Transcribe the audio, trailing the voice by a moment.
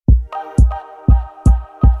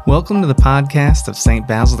Welcome to the podcast of St.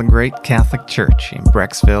 Basil the Great Catholic Church in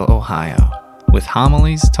Brecksville, Ohio, with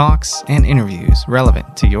homilies, talks, and interviews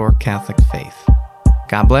relevant to your Catholic faith.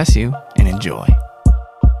 God bless you and enjoy.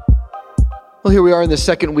 Well, here we are in the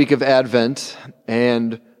second week of Advent,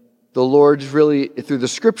 and the Lord really, through the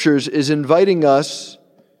Scriptures, is inviting us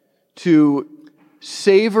to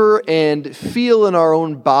savor and feel in our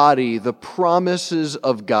own body the promises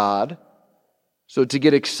of God, so to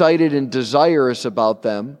get excited and desirous about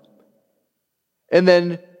them. And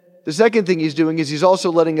then the second thing he's doing is he's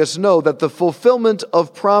also letting us know that the fulfillment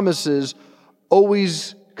of promises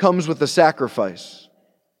always comes with a sacrifice.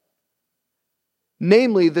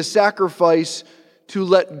 Namely, the sacrifice to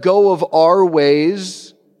let go of our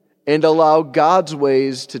ways and allow God's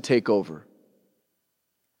ways to take over.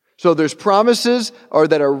 So there's promises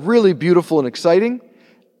that are really beautiful and exciting,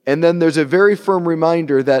 and then there's a very firm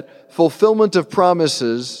reminder that fulfillment of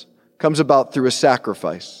promises comes about through a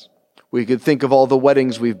sacrifice. We could think of all the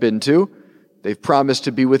weddings we've been to. They've promised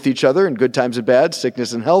to be with each other in good times and bad,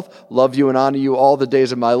 sickness and health, love you and honor you all the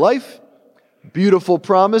days of my life. Beautiful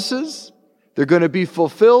promises. They're going to be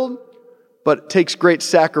fulfilled, but it takes great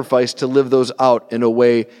sacrifice to live those out in a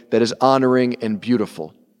way that is honoring and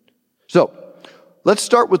beautiful. So, let's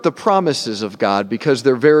start with the promises of God because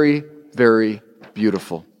they're very, very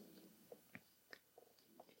beautiful.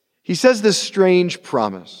 He says this strange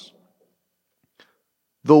promise.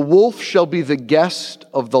 The wolf shall be the guest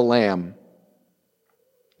of the lamb.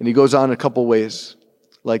 And he goes on a couple ways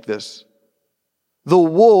like this. The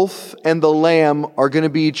wolf and the lamb are going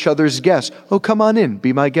to be each other's guests. Oh, come on in,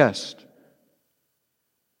 be my guest.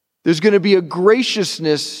 There's going to be a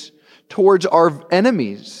graciousness towards our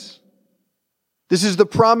enemies. This is the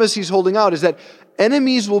promise he's holding out, is that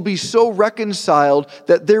enemies will be so reconciled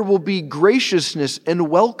that there will be graciousness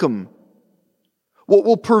and welcome. What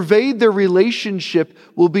will pervade their relationship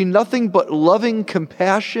will be nothing but loving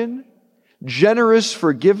compassion, generous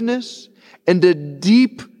forgiveness, and a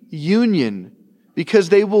deep union because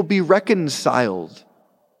they will be reconciled.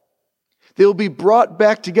 They will be brought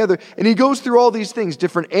back together. And he goes through all these things,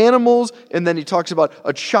 different animals, and then he talks about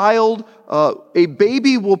a child. A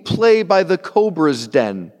baby will play by the cobra's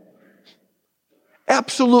den.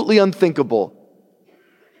 Absolutely unthinkable,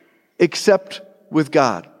 except with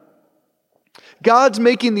God. God's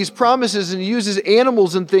making these promises, and he uses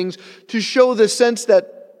animals and things to show the sense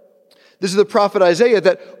that, this is the prophet Isaiah,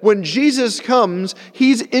 that when Jesus comes,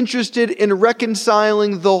 he's interested in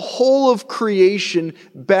reconciling the whole of creation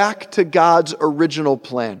back to God's original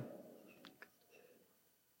plan.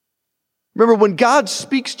 Remember, when God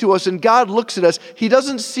speaks to us and God looks at us, he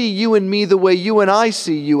doesn't see you and me the way you and I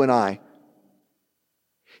see you and I.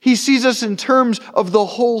 He sees us in terms of the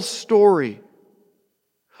whole story,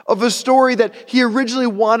 of a story that he originally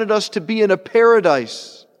wanted us to be in a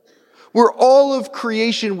paradise where all of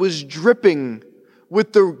creation was dripping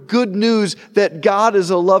with the good news that God is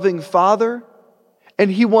a loving Father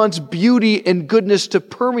and he wants beauty and goodness to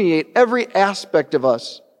permeate every aspect of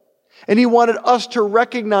us. And he wanted us to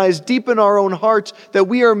recognize deep in our own hearts that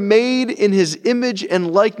we are made in his image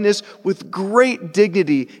and likeness with great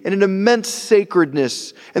dignity and an immense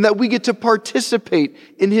sacredness, and that we get to participate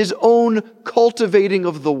in his own cultivating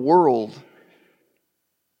of the world.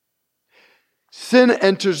 Sin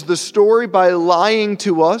enters the story by lying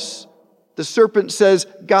to us. The serpent says,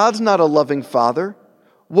 God's not a loving father.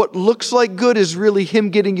 What looks like good is really him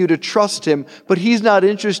getting you to trust him, but he's not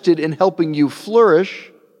interested in helping you flourish.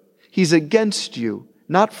 He's against you,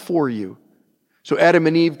 not for you. So Adam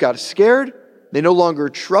and Eve got scared. They no longer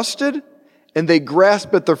trusted, and they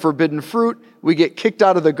grasped at the forbidden fruit. We get kicked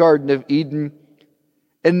out of the Garden of Eden.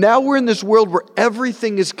 And now we're in this world where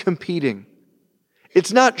everything is competing.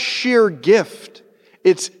 It's not sheer gift.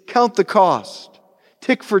 It's count the cost,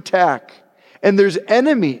 tick for tack. And there's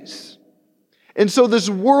enemies. And so this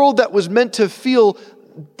world that was meant to feel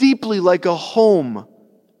deeply like a home,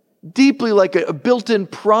 deeply like a built-in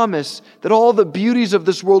promise that all the beauties of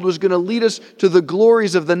this world was going to lead us to the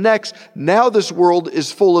glories of the next. Now this world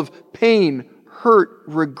is full of pain, hurt,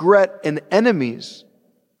 regret, and enemies.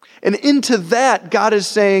 And into that, God is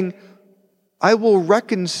saying, I will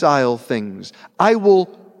reconcile things. I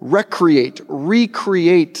will recreate.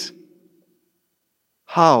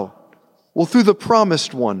 How? Well, through the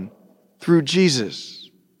promised one, through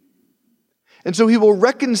Jesus. And so he will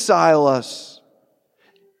reconcile us.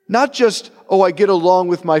 Not just, I get along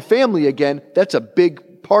with my family again. That's a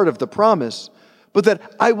big part of the promise. But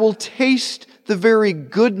that I will taste the very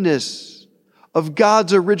goodness of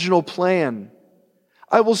God's original plan.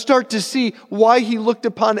 I will start to see why he looked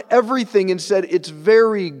upon everything and said, it's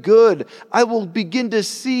very good. I will begin to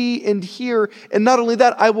see and hear, and not only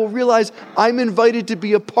that, I will realize I'm invited to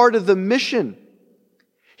be a part of the mission.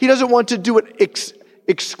 He doesn't want to do it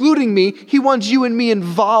excluding me. He wants you and me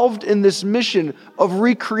involved in this mission of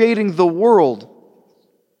recreating the world.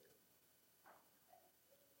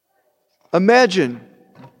 Imagine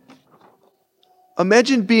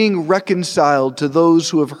being reconciled to those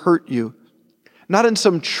who have hurt you, not in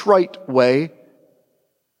some trite way,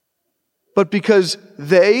 but because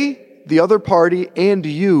they, the other party, and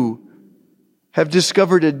you have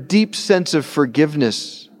discovered a deep sense of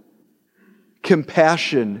forgiveness,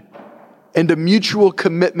 compassion, and a mutual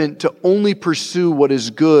commitment to only pursue what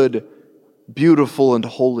is good, beautiful, and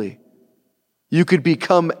holy. You could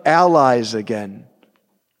become allies again.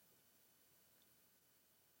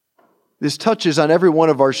 This touches on every one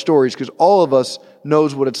of our stories because all of us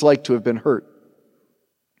knows what it's like to have been hurt.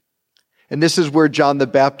 And this is where John the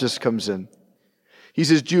Baptist comes in. He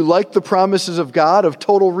says, do you like the promises of God of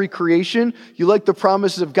total recreation? You like the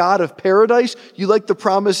promises of God of paradise? You like the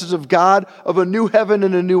promises of God of a new heaven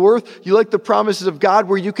and a new earth? You like the promises of God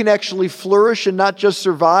where you can actually flourish and not just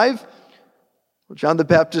survive? Well, John the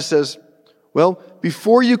Baptist says, well,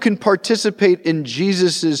 before you can participate in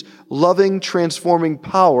Jesus' loving, transforming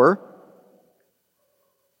power,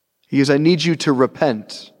 he says, I need you to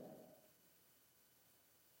repent.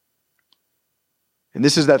 And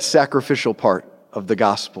this is that sacrificial part of the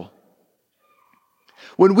gospel.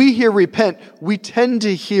 When we hear repent, we tend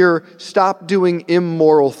to hear stop doing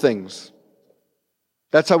immoral things.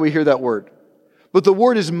 That's how we hear that word. But the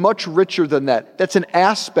word is much richer than that. That's an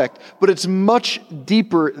aspect, but it's much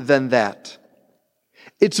deeper than that.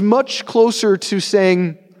 It's much closer to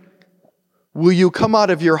saying, will you come out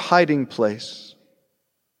of your hiding place?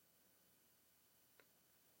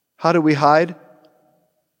 How do we hide?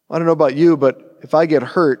 I don't know about you, but if I get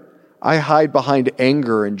hurt, I hide behind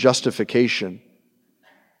anger and justification.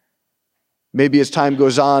 Maybe as time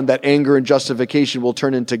goes on, that anger and justification will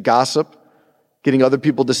turn into gossip, getting other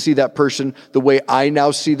people to see that person the way I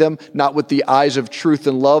now see them, not with the eyes of truth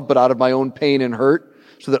and love, but out of my own pain and hurt,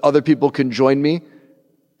 so that other people can join me,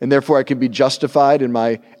 and therefore I can be justified in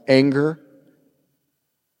my anger.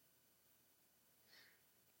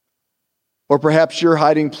 Or perhaps your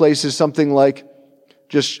hiding place is something like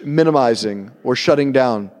just minimizing or shutting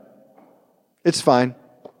down. It's fine.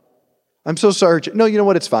 I'm so sorry. No, you know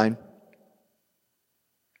what? It's fine.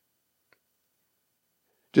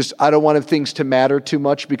 Just, I don't want things to matter too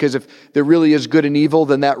much, because if there really is good and evil,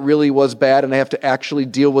 then that really was bad, and I have to actually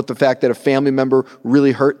deal with the fact that a family member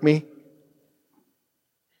really hurt me.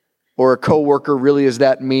 Or a coworker really is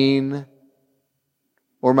that mean.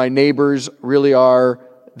 Or my neighbors really are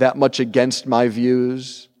that much against my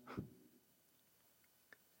views.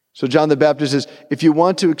 So John the Baptist says, if you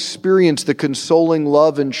want to experience the consoling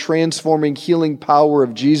love and transforming healing power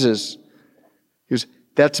of Jesus, he goes,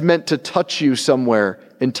 that's meant to touch you somewhere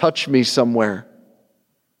and touch me somewhere,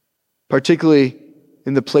 particularly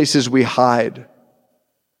in the places we hide,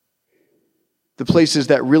 the places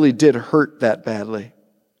that really did hurt that badly.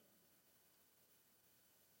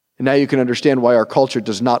 And now you can understand why our culture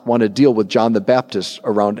does not want to deal with John the Baptist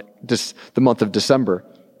around the month of December.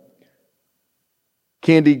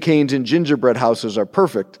 Candy canes and gingerbread houses are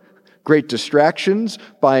perfect. Great distractions,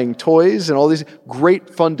 buying toys and all these great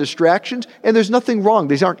fun distractions. And there's nothing wrong.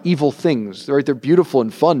 These aren't evil things. Right? They're beautiful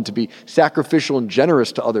and fun to be sacrificial and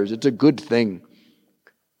generous to others. It's a good thing.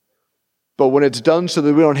 But when it's done so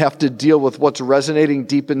that we don't have to deal with what's resonating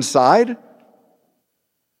deep inside,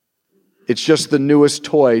 it's just the newest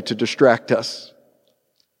toy to distract us.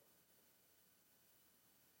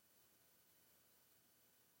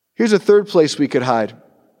 Here's a third place we could hide,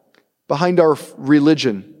 behind our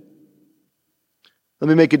religion. Let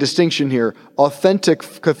me make a distinction here. Authentic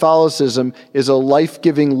Catholicism is a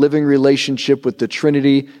life-giving, living relationship with the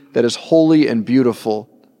Trinity that is holy and beautiful.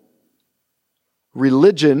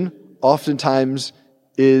 Religion oftentimes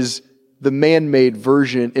is the man-made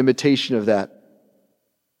version and imitation of that,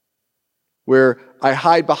 where I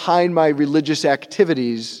hide behind my religious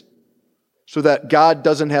activities so that God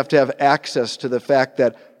doesn't have to have access to the fact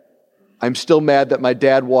that I'm still mad that my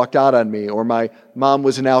dad walked out on me, or my mom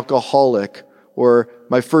was an alcoholic, or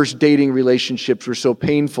my first dating relationships were so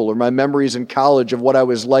painful, or my memories in college of what I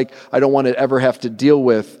was like I don't want to ever have to deal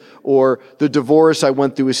with, or the divorce I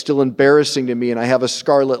went through is still embarrassing to me and I have a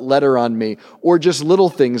scarlet letter on me, or just little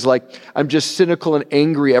things like I'm just cynical and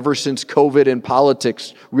angry ever since COVID and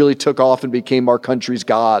politics really took off and became our country's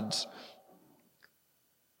gods.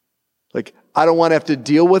 Like, I don't want to have to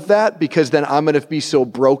deal with that because then I'm going to be so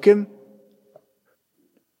broken.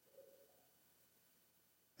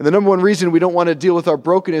 And the number one reason we don't want to deal with our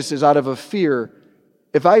brokenness is out of a fear.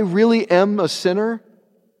 If I really am a sinner,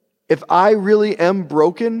 if I really am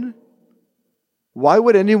broken, why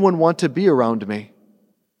would anyone want to be around me?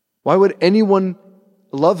 Why would anyone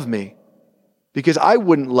love me? Because I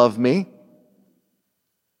wouldn't love me.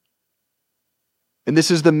 And this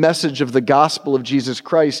is the message of the gospel of Jesus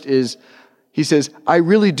Christ is, he says, I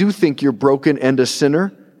really do think you're broken and a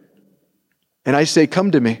sinner. And I say, come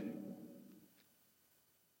to me.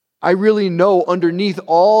 I really know underneath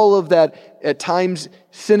all of that, at times,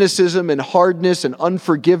 cynicism and hardness and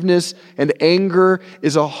unforgiveness and anger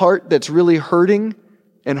is a heart that's really hurting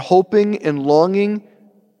and hoping and longing.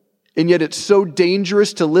 And yet it's so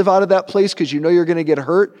dangerous to live out of that place because you know you're going to get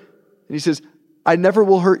hurt. And he says, I never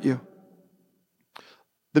will hurt you.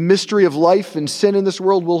 The mystery of life and sin in this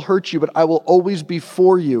world will hurt you, but I will always be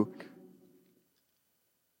for you.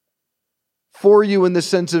 For you in the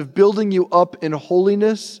sense of building you up in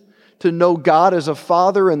holiness, to know God as a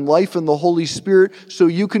Father and life in the Holy Spirit, so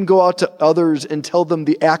you can go out to others and tell them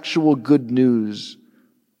the actual good news,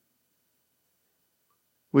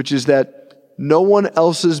 which is that no one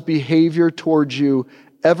else's behavior towards you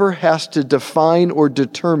ever has to define or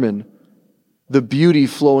determine the beauty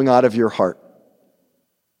flowing out of your heart.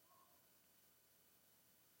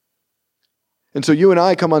 And so you and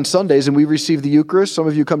I come on Sundays and we receive the Eucharist. Some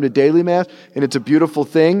of you come to daily Mass, and it's a beautiful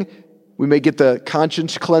thing. We may get the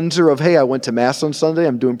conscience cleanser of, hey, I went to Mass on Sunday.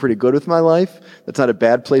 I'm doing pretty good with my life. That's not a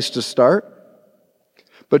bad place to start.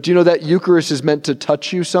 But do you know that Eucharist is meant to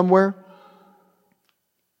touch you somewhere?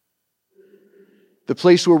 The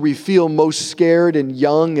place where we feel most scared and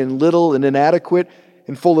young and little and inadequate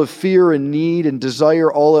and full of fear and need and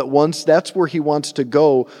desire all at once, that's where he wants to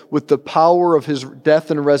go with the power of his death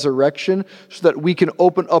and resurrection so that we can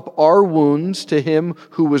open up our wounds to him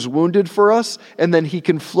who was wounded for us, and then he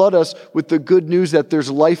can flood us with the good news that there's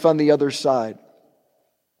life on the other side.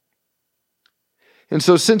 And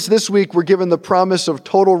so since this week we're given the promise of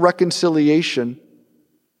total reconciliation,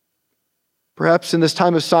 perhaps in this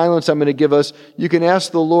time of silence I'm going to give us, you can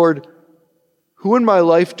ask the Lord, who in my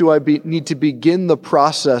life do I need to begin the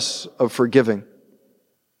process of forgiving?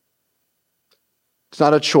 It's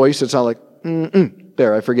not a choice. It's not like,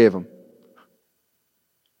 there, I forgave him.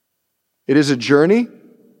 It is a journey,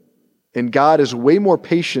 and God is way more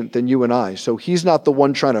patient than you and I, so he's not the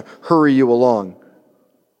one trying to hurry you along.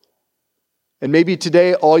 And maybe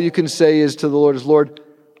today all you can say is to the Lord is, Lord,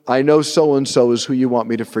 I know so-and-so is who you want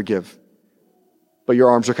me to forgive. But your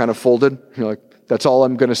arms are kind of folded. You're like, that's all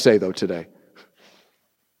I'm going to say though today.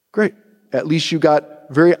 Great. At least you got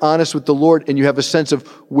very honest with the Lord and you have a sense of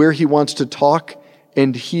where he wants to talk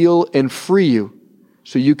and heal and free you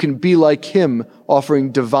so you can be like him,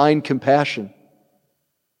 offering divine compassion.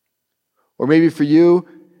 Or maybe for you,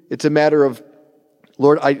 it's a matter of,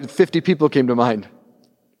 Lord, 50 people came to mind.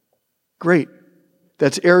 Great.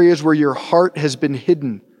 That's areas where your heart has been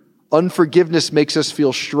hidden. Unforgiveness makes us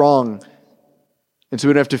feel strong. And so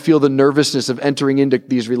we don't have to feel the nervousness of entering into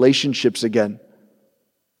these relationships again.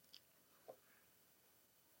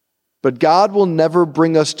 But God will never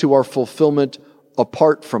bring us to our fulfillment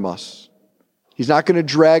apart from us. He's not going to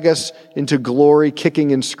drag us into glory,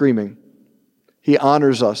 kicking and screaming. He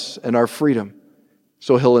honors us and our freedom.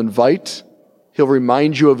 So he'll invite, he'll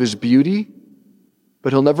remind you of his beauty,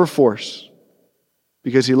 but he'll never force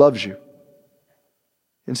because he loves you.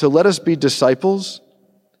 And so let us be disciples.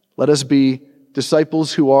 Let us be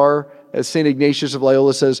disciples who are, as St. Ignatius of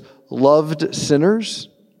Loyola says, loved sinners,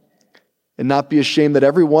 and not be ashamed that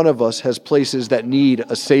every one of us has places that need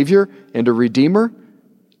a Savior and a Redeemer.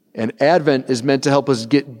 And Advent is meant to help us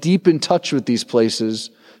get deep in touch with these places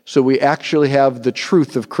so we actually have the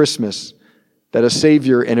truth of Christmas, that a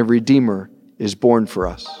Savior and a Redeemer is born for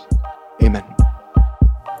us. Amen.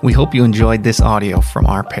 We hope you enjoyed this audio from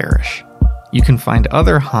our parish. You can find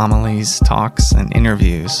other homilies, talks, and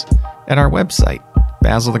interviews at our website,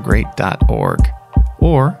 basilthegreat.org,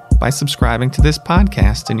 or by subscribing to this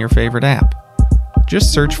podcast in your favorite app.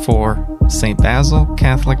 Just search for St. Basil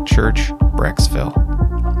Catholic Church,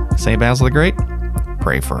 Brecksville. St. Basil the Great,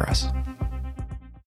 pray for us.